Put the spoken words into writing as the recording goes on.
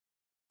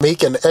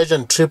make an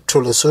urgent trip to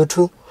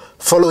Lesotho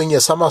following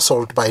a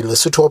somersault by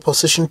Lesotho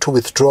opposition to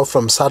withdraw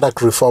from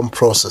SADC reform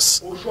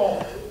process.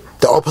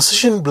 The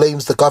opposition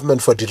blames the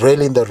government for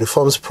derailing the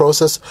reforms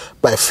process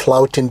by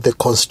flouting the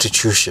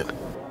constitution.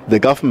 The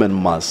government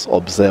must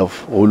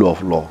observe rule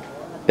of law.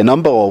 A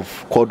number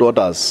of court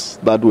orders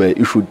that were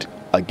issued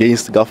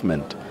against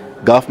government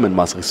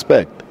must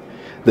respect.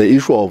 The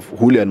issue of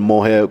Hule and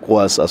Moher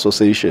Growers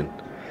Association,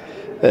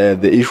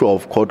 the issue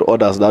of court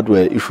orders that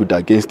were issued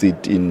against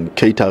it in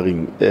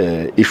catering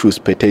issues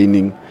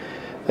pertaining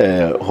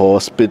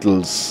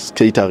hospitals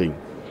catering,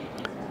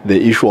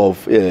 the issue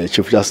of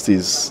Chief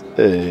Justice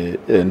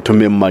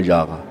Nthomeng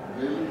Majara,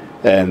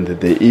 and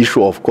the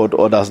issue of court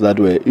orders that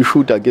were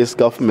issued against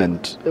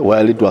government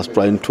while it was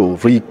trying to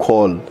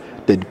recall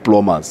the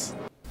diplomats.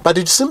 But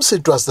it seems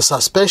it was the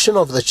suspension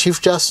of the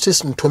Chief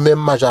Justice Nthomeng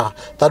Majara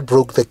that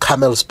broke the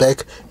camel's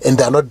back, and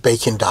they are not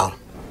backing down.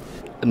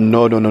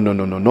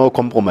 No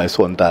compromise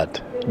on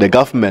that. The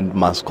government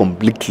must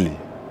completely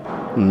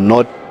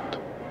not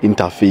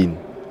intervene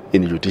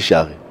in the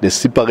judiciary. The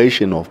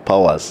separation of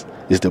powers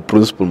is the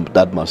principle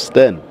that must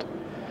stand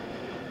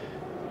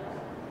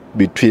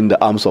between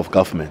the arms of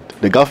government.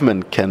 The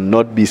government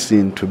cannot be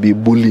seen to be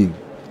bullying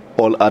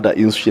all other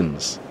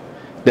institutions.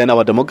 Then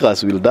our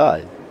democracy will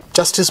die.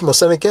 Justice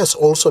Moseneke has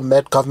also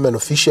met government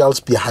officials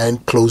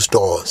behind closed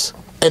doors.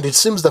 And it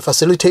seems the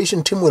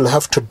facilitation team will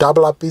have to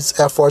double up its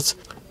efforts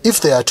if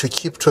they are to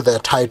keep to their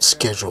tight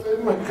schedule.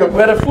 We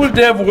had a full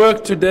day of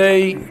work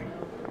today.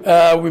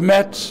 We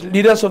met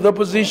leaders of the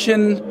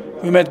opposition,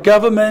 we met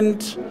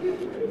government,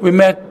 we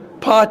met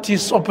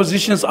parties,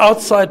 oppositions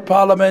outside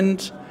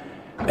Parliament,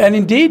 and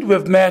indeed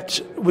we've met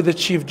with the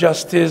Chief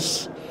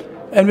Justice,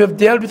 and we've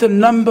dealt with a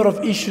number of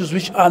issues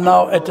which are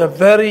now at a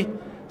very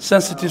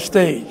sensitive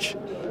stage.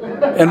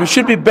 And we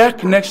should be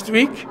back next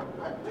week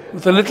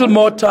with a little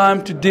more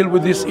time to deal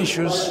with these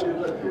issues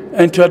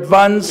and to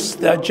advance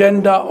the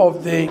agenda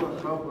of the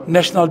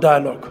national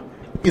dialogue.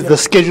 Is the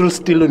schedule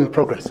still in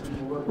progress?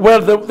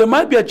 Well, there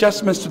might be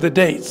adjustments to the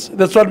dates.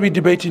 That's what we're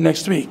debating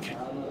next week.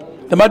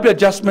 There might be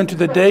adjustment to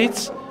the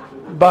dates,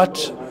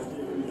 but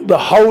the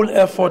whole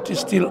effort is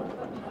still,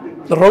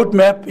 the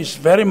roadmap is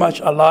very much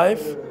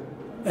alive,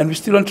 and we're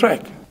still on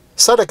track.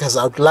 SADC has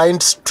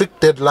outlined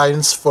strict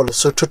deadlines for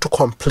Lesotho to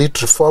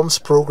complete reforms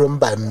program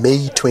by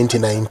May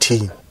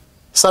 2019.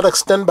 SADC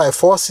standby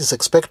force is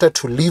expected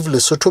to leave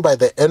Lesotho by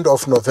the end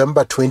of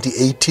November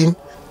 2018,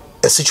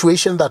 a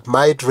situation that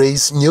might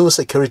raise new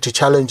security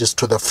challenges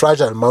to the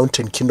fragile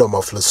mountain kingdom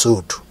of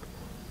Lesotho.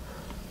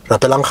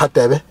 Rapelang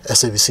Khatebe,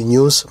 SABC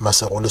News,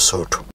 Masego, Lesotho.